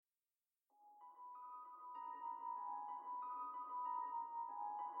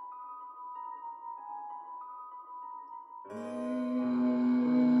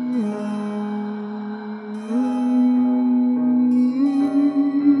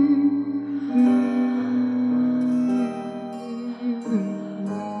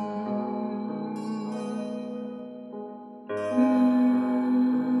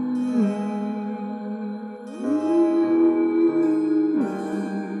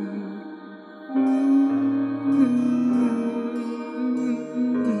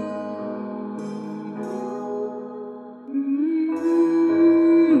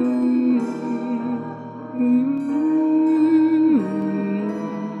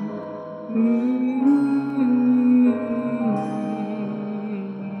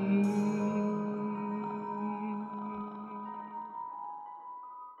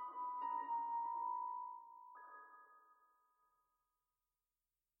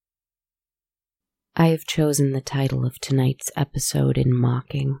I have chosen the title of tonight's episode in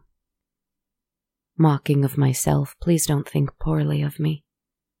mocking. Mocking of myself, please don't think poorly of me.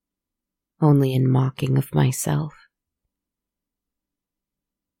 Only in mocking of myself.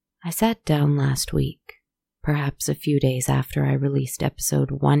 I sat down last week, perhaps a few days after I released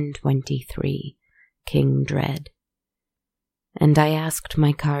episode 123, King Dread, and I asked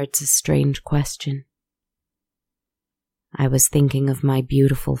my cards a strange question. I was thinking of my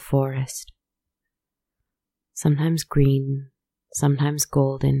beautiful forest. Sometimes green, sometimes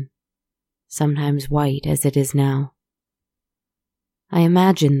golden, sometimes white as it is now. I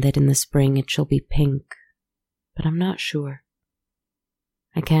imagine that in the spring it shall be pink, but I'm not sure.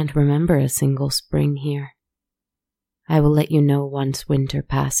 I can't remember a single spring here. I will let you know once winter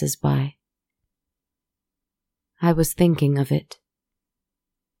passes by. I was thinking of it.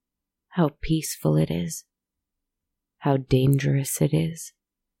 How peaceful it is. How dangerous it is.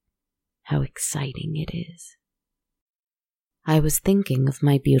 How exciting it is. I was thinking of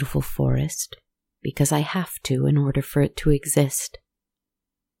my beautiful forest because I have to in order for it to exist.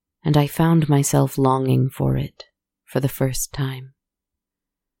 And I found myself longing for it for the first time.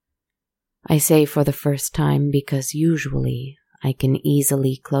 I say for the first time because usually I can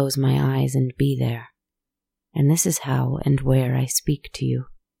easily close my eyes and be there, and this is how and where I speak to you.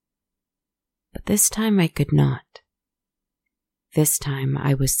 But this time I could not. This time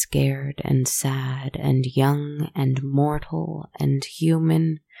I was scared and sad and young and mortal and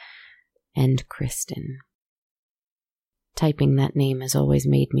human and Kristen. Typing that name has always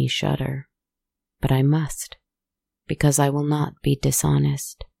made me shudder, but I must, because I will not be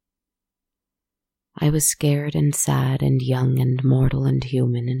dishonest. I was scared and sad and young and mortal and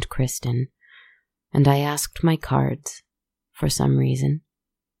human and Kristen, and I asked my cards, for some reason,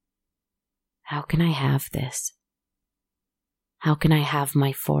 how can I have this? How can I have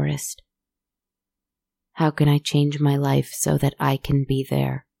my forest? How can I change my life so that I can be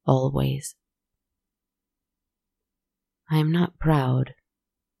there always? I am not proud,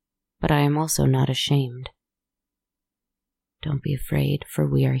 but I am also not ashamed. Don't be afraid, for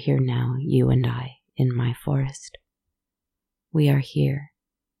we are here now, you and I, in my forest. We are here,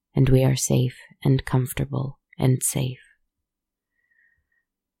 and we are safe and comfortable and safe.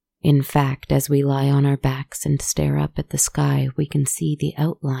 In fact, as we lie on our backs and stare up at the sky, we can see the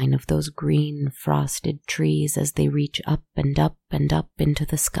outline of those green, frosted trees as they reach up and up and up into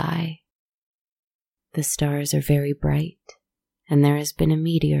the sky. The stars are very bright, and there has been a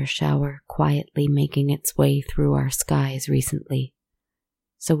meteor shower quietly making its way through our skies recently,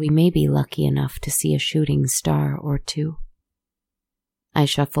 so we may be lucky enough to see a shooting star or two. I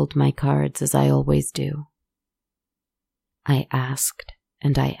shuffled my cards as I always do. I asked.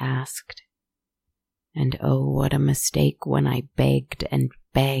 And I asked, and oh, what a mistake when I begged and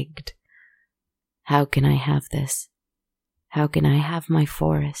begged. How can I have this? How can I have my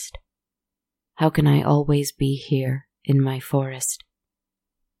forest? How can I always be here in my forest?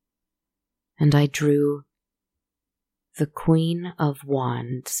 And I drew the Queen of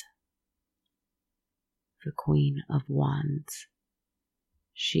Wands. The Queen of Wands.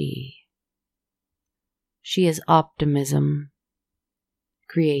 She is optimism,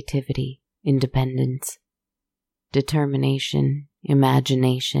 creativity, independence, determination,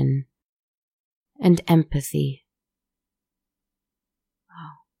 imagination, and empathy.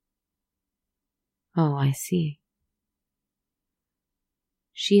 Oh, I see.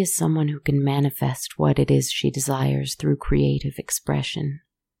 She is someone who can manifest what it is she desires through creative expression,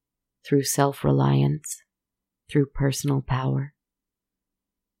 through self-reliance, through personal power.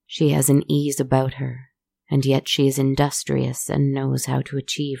 She has an ease about her, and yet she is industrious and knows how to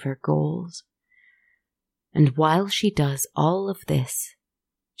achieve her goals. And while she does all of this,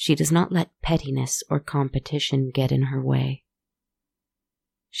 she does not let pettiness or competition get in her way.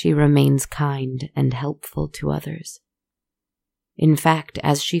 She remains kind and helpful to others. In fact,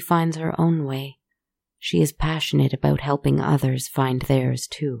 as she finds her own way, she is passionate about helping others find theirs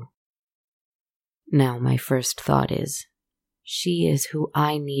too. Now, my first thought is, she is who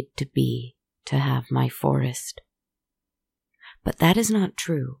I need to be to have my forest. But that is not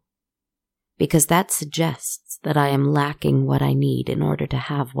true, because that suggests that I am lacking what I need in order to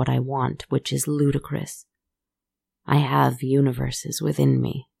have what I want, which is ludicrous. I have universes within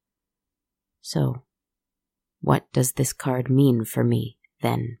me. So, what does this card mean for me,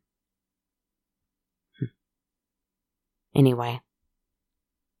 then? Anyway,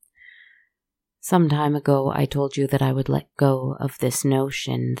 some time ago I told you that I would let go of this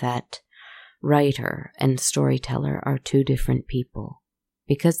notion that writer and storyteller are two different people,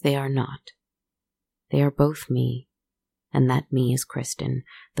 because they are not. They are both me, and that me is Kristen,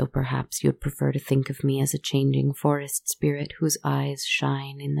 though perhaps you'd prefer to think of me as a changing forest spirit whose eyes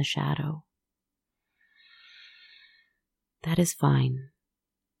shine in the shadow. That is fine.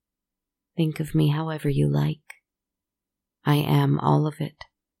 Think of me however you like. I am all of it.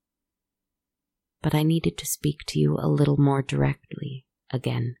 But I needed to speak to you a little more directly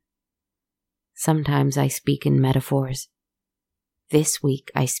again. Sometimes I speak in metaphors. This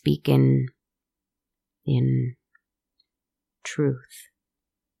week I speak in truth.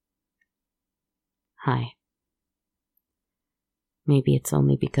 Hi. Maybe it's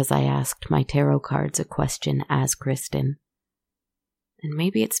only because I asked my tarot cards a question as Kristen. And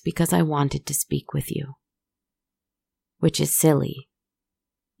maybe it's because I wanted to speak with you. Which is silly.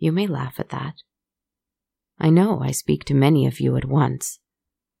 You may laugh at that. I know I speak to many of you at once,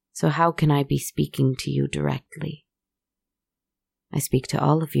 so how can I be speaking to you directly? I speak to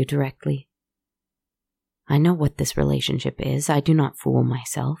all of you directly. I know what this relationship is, I do not fool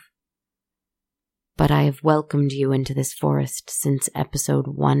myself. But I have welcomed you into this forest since episode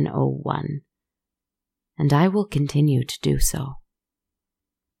 101, and I will continue to do so.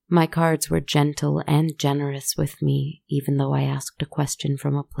 My cards were gentle and generous with me, even though I asked a question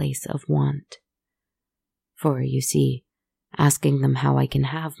from a place of want. For, you see, asking them how I can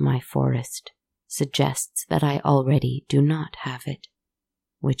have my forest suggests that I already do not have it,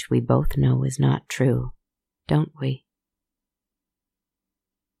 which we both know is not true, don't we?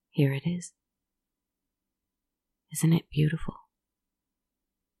 Here it is. Isn't it beautiful?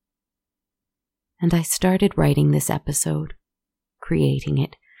 And I started writing this episode, creating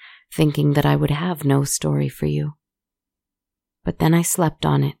it, thinking that I would have no story for you. But then I slept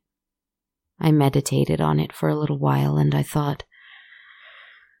on it. I meditated on it for a little while, and I thought,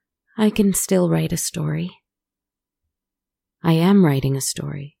 I can still write a story. I am writing a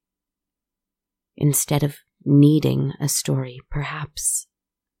story. Instead of needing a story, perhaps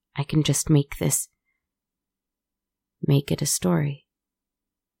I can just make it a story.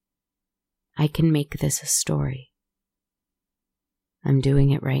 I can make this a story. I'm doing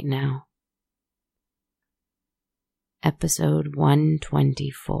it right now. Episode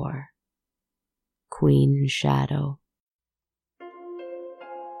 124. Queen Shadow.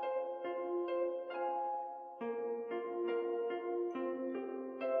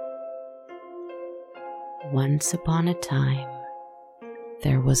 Once upon a time,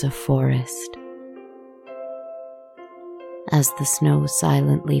 there was a forest. As the snow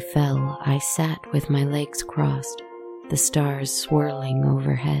silently fell, I sat with my legs crossed, the stars swirling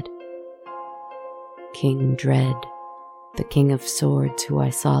overhead. King Dread, the King of Swords who I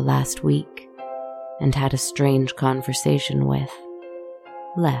saw last week and had a strange conversation with,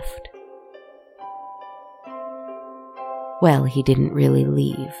 left. Well, he didn't really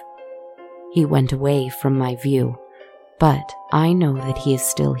leave. He went away from my view, but I know that he is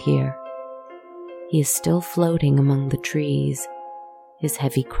still here. He is still floating among the trees, his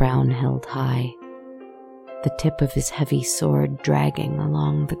heavy crown held high, the tip of his heavy sword dragging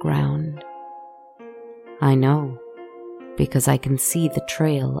along the ground. I know, because I can see the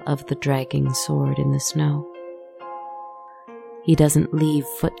trail of the dragging sword in the snow. He doesn't leave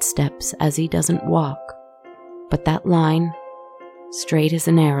footsteps as he doesn't walk, but that line, straight as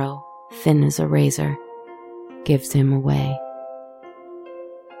an arrow, thin as a razor, gives him away.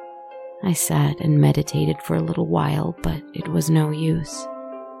 I sat and meditated for a little while, but it was no use.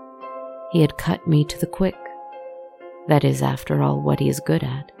 He had cut me to the quick. That is, after all, what he is good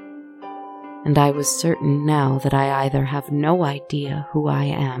at. And I was certain now that I either have no idea who I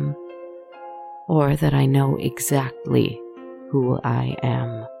am, or that I know exactly who I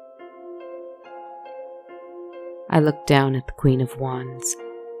am. I looked down at the Queen of Wands,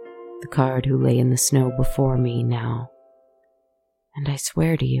 the card who lay in the snow before me now, and I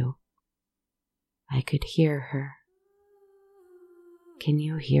swear to you, I could hear her. Can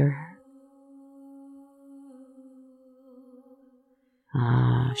you hear her?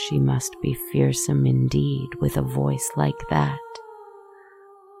 Ah, she must be fearsome indeed with a voice like that.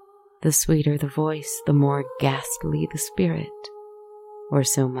 The sweeter the voice, the more ghastly the spirit, or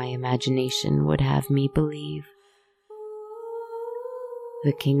so my imagination would have me believe.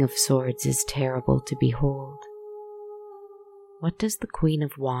 The King of Swords is terrible to behold. What does the Queen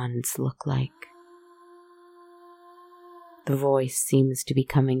of Wands look like? The voice seems to be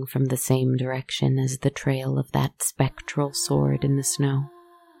coming from the same direction as the trail of that spectral sword in the snow.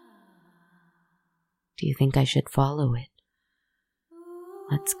 Do you think I should follow it?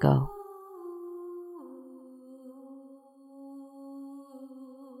 Let's go.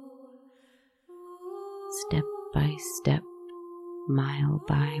 Step by step, mile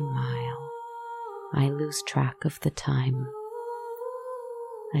by mile, I lose track of the time.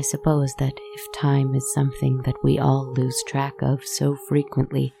 I suppose that if time is something that we all lose track of so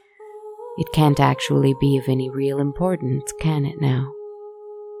frequently, it can't actually be of any real importance, can it now?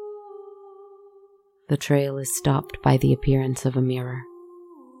 The trail is stopped by the appearance of a mirror.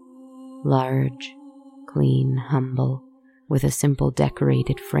 Large, clean, humble, with a simple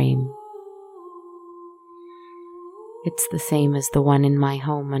decorated frame. It's the same as the one in my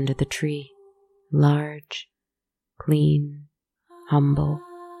home under the tree. Large, clean, humble,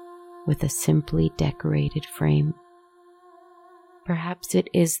 with a simply decorated frame. Perhaps it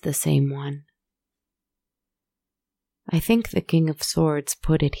is the same one. I think the King of Swords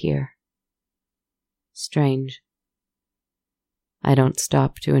put it here. Strange. I don't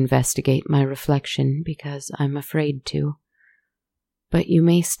stop to investigate my reflection because I'm afraid to, but you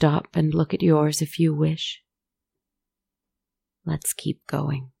may stop and look at yours if you wish. Let's keep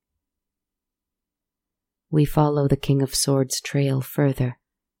going. We follow the King of Swords trail further,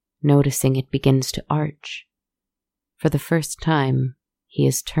 noticing it begins to arch. For the first time, he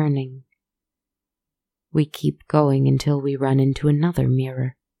is turning. We keep going until we run into another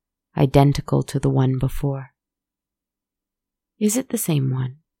mirror, identical to the one before. Is it the same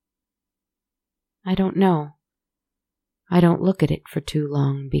one? I don't know. I don't look at it for too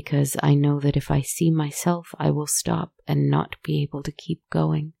long because I know that if I see myself, I will stop and not be able to keep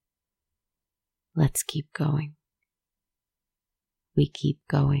going. Let's keep going. We keep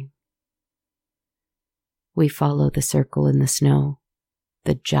going. We follow the circle in the snow,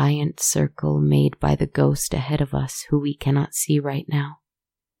 the giant circle made by the ghost ahead of us who we cannot see right now.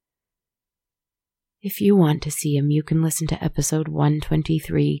 If you want to see him, you can listen to episode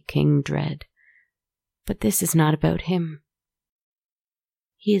 123, King Dread. But this is not about him.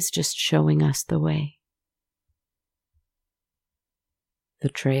 He is just showing us the way. The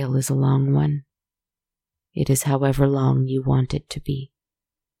trail is a long one. It is however long you want it to be.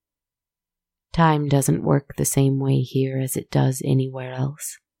 Time doesn't work the same way here as it does anywhere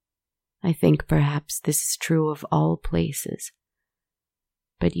else. I think perhaps this is true of all places.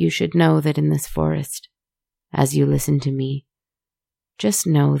 But you should know that in this forest, as you listen to me, just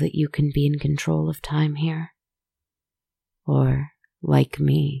know that you can be in control of time here. Or, like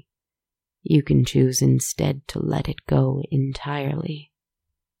me, you can choose instead to let it go entirely.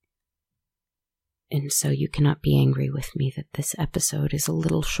 And so you cannot be angry with me that this episode is a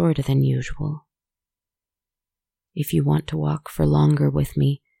little shorter than usual. If you want to walk for longer with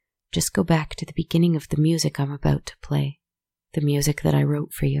me, just go back to the beginning of the music I'm about to play, the music that I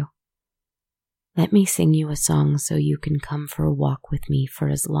wrote for you. Let me sing you a song so you can come for a walk with me for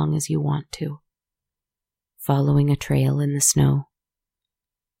as long as you want to, following a trail in the snow,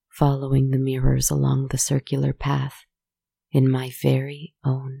 following the mirrors along the circular path in my very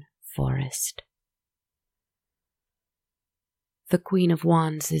own forest. The Queen of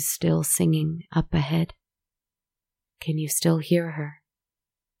Wands is still singing up ahead. Can you still hear her?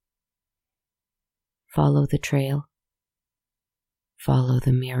 Follow the trail. Follow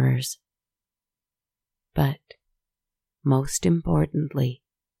the mirrors. But, most importantly,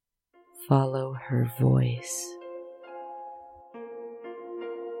 follow her voice.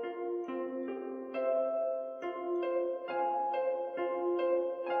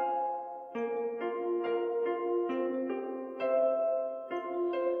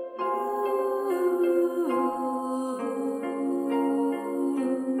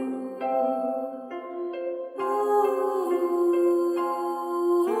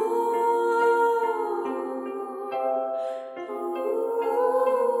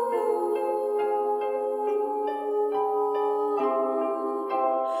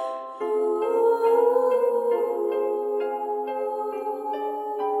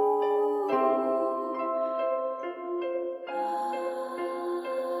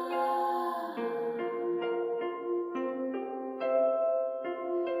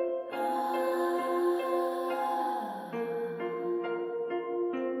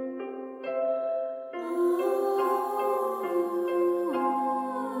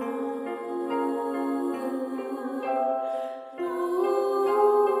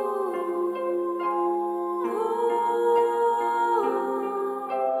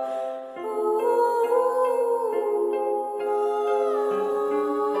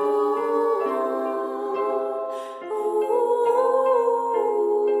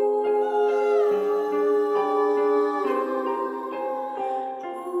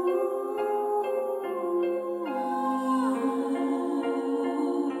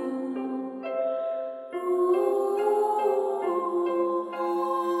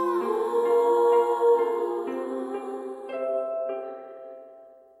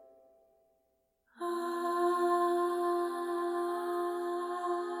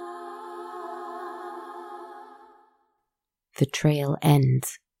 The trail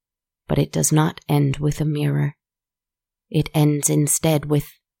ends, but it does not end with a mirror. It ends instead with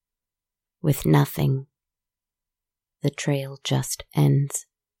nothing. The trail just ends.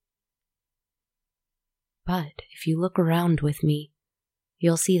 But if you look around with me,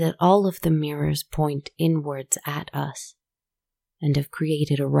 you'll see that all of the mirrors point inwards at us and have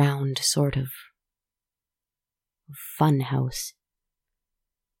created a round sort of fun house.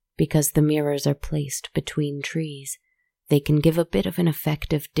 Because the mirrors are placed between trees, they can give a bit of an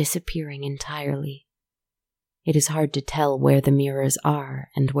effect of disappearing entirely. It is hard to tell where the mirrors are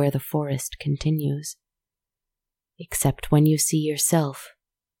and where the forest continues, except when you see yourself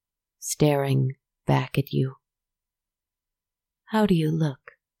staring back at you. How do you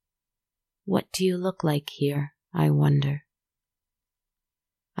look? What do you look like here, I wonder?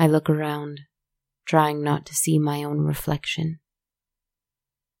 I look around, trying not to see my own reflection.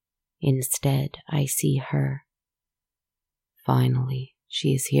 Instead, I see her. Finally,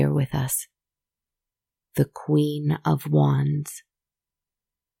 she is here with us. The Queen of Wands.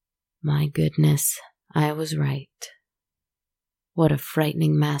 My goodness, I was right. What a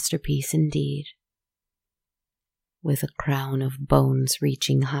frightening masterpiece indeed. With a crown of bones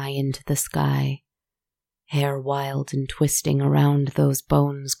reaching high into the sky, hair wild and twisting around those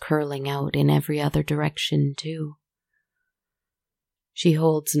bones, curling out in every other direction too. She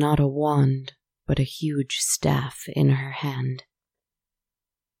holds not a wand, but a huge staff in her hand.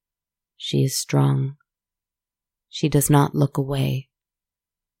 She is strong. She does not look away.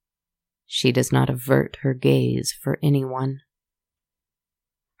 She does not avert her gaze for anyone.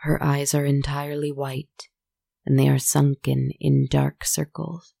 Her eyes are entirely white, and they are sunken in dark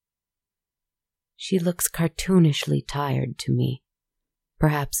circles. She looks cartoonishly tired to me,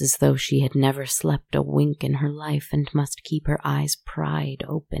 perhaps as though she had never slept a wink in her life and must keep her eyes pried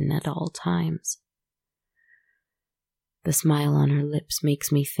open at all times. The smile on her lips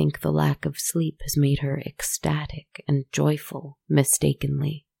makes me think the lack of sleep has made her ecstatic and joyful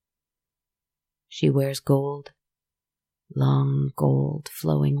mistakenly. She wears gold, long gold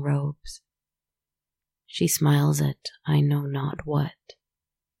flowing robes. She smiles at I know not what.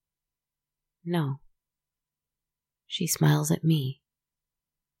 No, she smiles at me.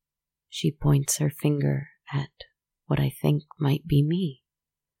 She points her finger at what I think might be me.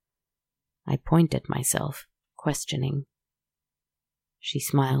 I point at myself, questioning. She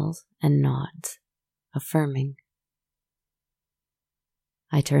smiles and nods, affirming.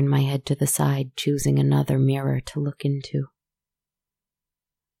 I turn my head to the side, choosing another mirror to look into.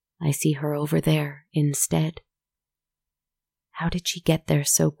 I see her over there instead. How did she get there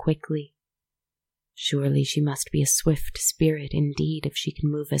so quickly? Surely she must be a swift spirit indeed if she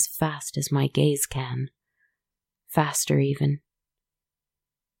can move as fast as my gaze can. Faster even.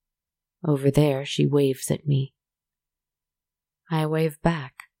 Over there she waves at me. I wave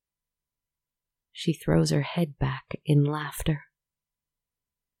back. She throws her head back in laughter.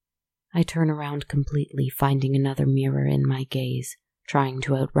 I turn around completely, finding another mirror in my gaze, trying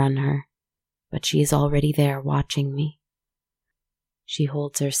to outrun her, but she is already there watching me. She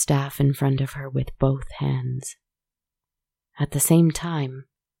holds her staff in front of her with both hands. At the same time,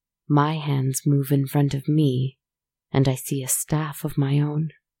 my hands move in front of me, and I see a staff of my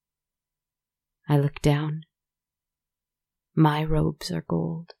own. I look down. My robes are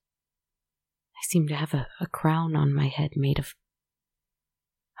gold. I seem to have a crown on my head made of...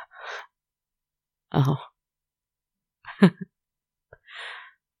 Oh.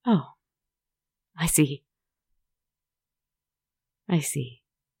 Oh. I see. I see.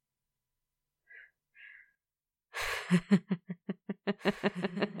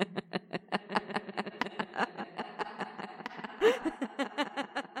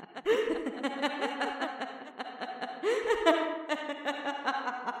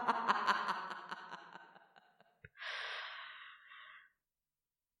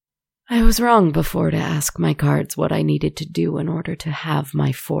 I was wrong before to ask my cards what I needed to do in order to have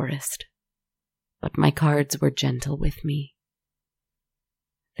my forest, but my cards were gentle with me.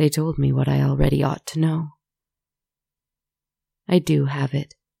 They told me what I already ought to know. I do have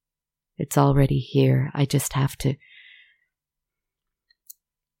it. It's already here. I just have to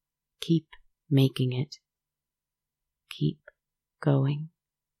keep making it. Keep going.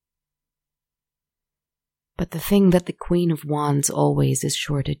 But the thing that the Queen of Wands always is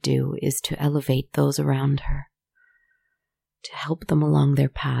sure to do is to elevate those around her, to help them along their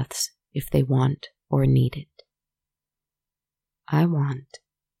paths if they want or need it. I want,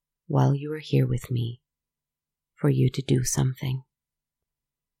 while you are here with me, for you to do something.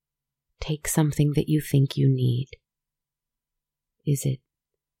 Take something that you think you need. Is it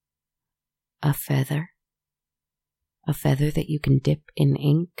a feather? A feather that you can dip in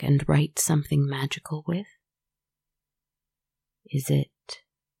ink and write something magical with? Is it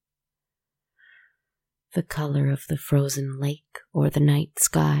the color of the frozen lake or the night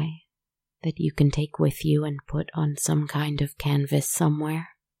sky that you can take with you and put on some kind of canvas somewhere?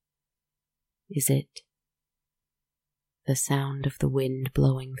 Is it the sound of the wind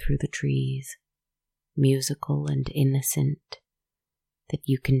blowing through the trees, musical and innocent, that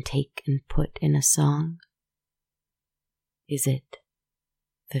you can take and put in a song? Is it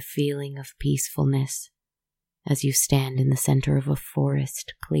the feeling of peacefulness as you stand in the center of a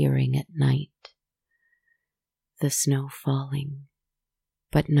forest clearing at night? The snow falling,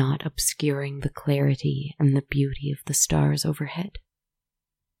 but not obscuring the clarity and the beauty of the stars overhead.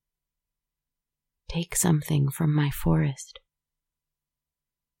 Take something from my forest.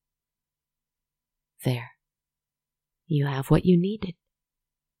 There. You have what you needed.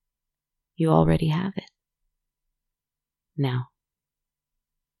 You already have it. Now,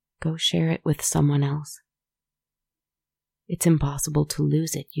 go share it with someone else. It's impossible to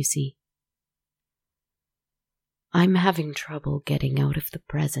lose it, you see. I'm having trouble getting out of the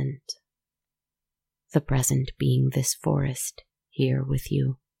present. The present being this forest here with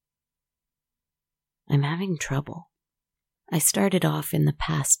you. I'm having trouble. I started off in the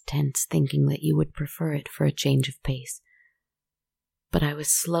past tense thinking that you would prefer it for a change of pace, but I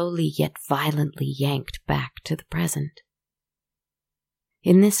was slowly yet violently yanked back to the present.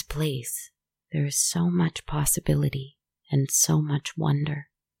 In this place, there is so much possibility and so much wonder.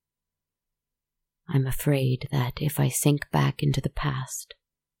 I'm afraid that if I sink back into the past,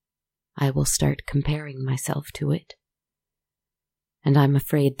 I will start comparing myself to it. And I'm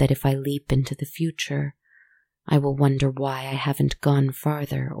afraid that if I leap into the future, I will wonder why I haven't gone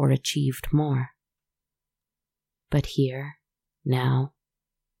farther or achieved more. But here, now,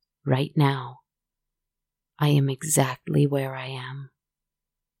 right now, I am exactly where I am.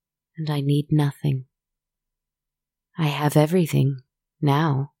 And I need nothing. I have everything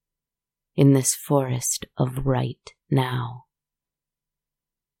now, in this forest of right now.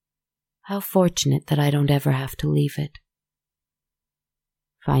 How fortunate that I don't ever have to leave it.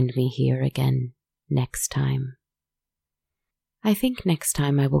 Find me here again next time. I think next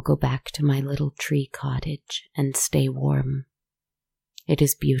time I will go back to my little tree cottage and stay warm. It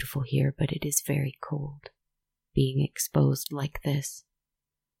is beautiful here, but it is very cold, being exposed like this.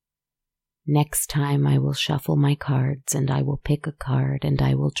 Next time I will shuffle my cards and I will pick a card and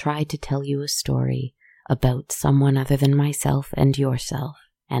I will try to tell you a story about someone other than myself and yourself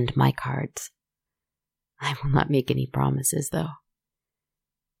and my cards. I will not make any promises, though.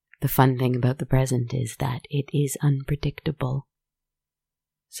 The fun thing about the present is that it is unpredictable.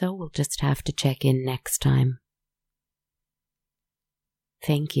 So we'll just have to check in next time.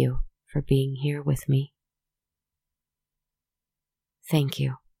 Thank you for being here with me. Thank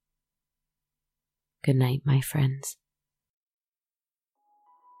you. Good night, my friends.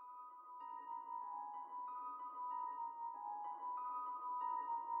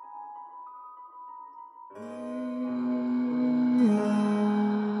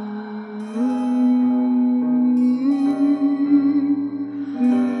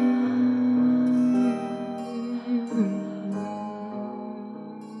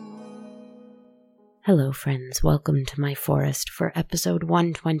 Hello friends, welcome to my forest for episode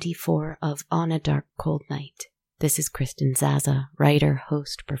 124 of On a Dark Cold Night. This is Kristen Zaza, writer,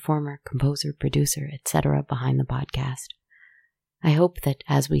 host, performer, composer, producer, etc. behind the podcast. I hope that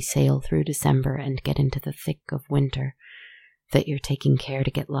as we sail through December and get into the thick of winter, that you're taking care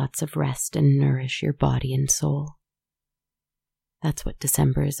to get lots of rest and nourish your body and soul. That's what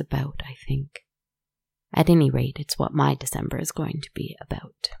December is about, I think. At any rate, it's what my December is going to be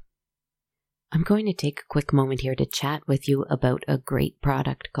about. I'm going to take a quick moment here to chat with you about a great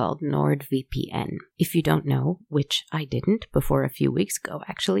product called NordVPN. If you don't know, which I didn't before a few weeks ago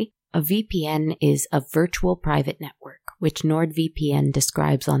actually, a VPN is a virtual private network, which NordVPN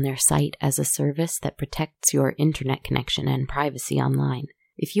describes on their site as a service that protects your internet connection and privacy online.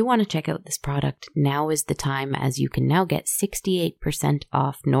 If you want to check out this product, now is the time, as you can now get 68%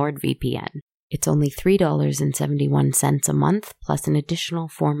 off NordVPN. It's only $3.71 a month, plus an additional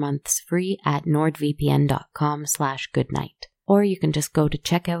 4 months free at nordvpn.com/goodnight. Or you can just go to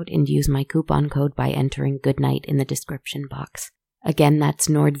checkout and use my coupon code by entering goodnight in the description box. Again, that's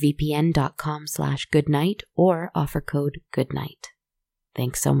nordvpn.com/goodnight or offer code goodnight.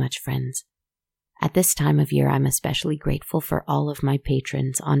 Thanks so much, friends. At this time of year, I'm especially grateful for all of my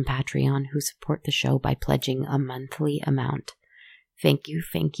patrons on Patreon who support the show by pledging a monthly amount. Thank you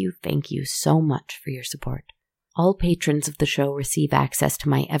so much for your support. All patrons of the show receive access to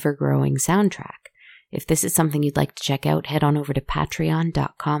my ever-growing soundtrack, If this is something you'd like to check out, head on over to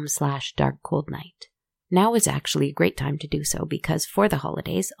patreon.com/darkcoldnight. Now is actually a great time to do so because for the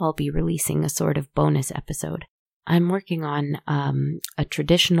holidays, I'll be releasing a sort of bonus episode. I'm working on a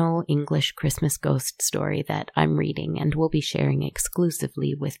traditional English Christmas ghost story that I'm reading and will be sharing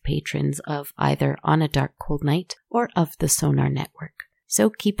exclusively with patrons of either On a Dark Cold Night or of the Sonar Network. So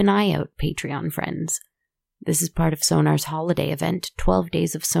keep an eye out, Patreon friends. This is part of Sonar's holiday event, 12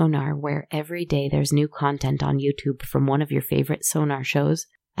 Days of Sonar, where every day there's new content on YouTube from one of your favorite Sonar shows,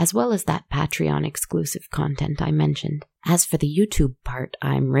 as well as that Patreon-exclusive content I mentioned. As for the YouTube part,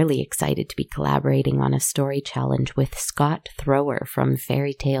 I'm really excited to be collaborating on a story challenge with Scott Thrower from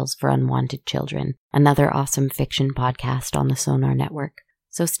Fairy Tales for Unwanted Children, another awesome fiction podcast on the Sonar Network.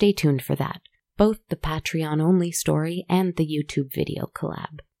 So stay tuned for that, both the Patreon-only story and the YouTube video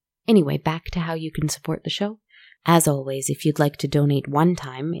collab. Anyway, back to how you can support the show. As always, if you'd like to donate one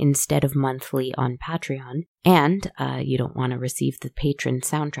time instead of monthly on Patreon, and you don't want to receive the patron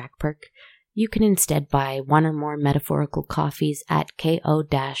soundtrack perk, you can instead buy one or more metaphorical coffees at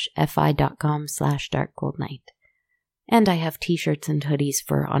ko-fi.com/darkcoldnight. And I have t-shirts and hoodies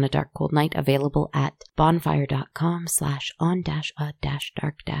for On a Dark Cold Night available at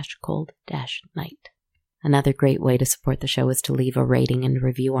bonfire.com/on-a-dark-cold-night. Another great way to support the show is to leave a rating and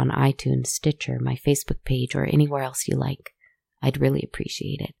review on iTunes, Stitcher, my Facebook page, or anywhere else you like. I'd really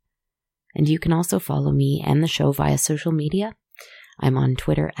appreciate it. And you can also follow me and the show via social media. I'm on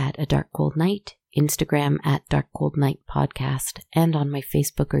Twitter at A Dark Cold Night, Instagram at Dark Cold Night Podcast, and on my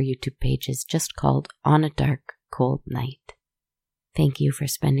Facebook or YouTube pages just called On a Dark Cold Night. Thank you for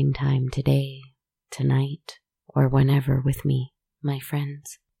spending time today, tonight, or whenever with me, my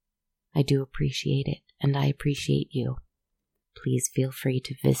friends. I do appreciate it, and I appreciate you. Please feel free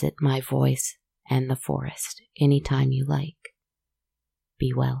to visit my voice and the forest anytime you like.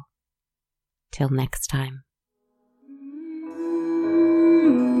 Be well. Till next time.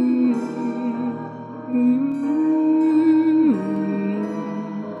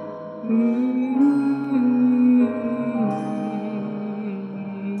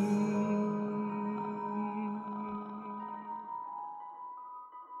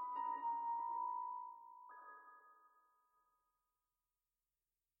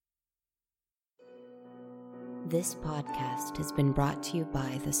 This podcast has been brought to you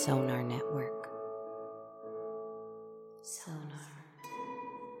by the Sonar Network. Sonar.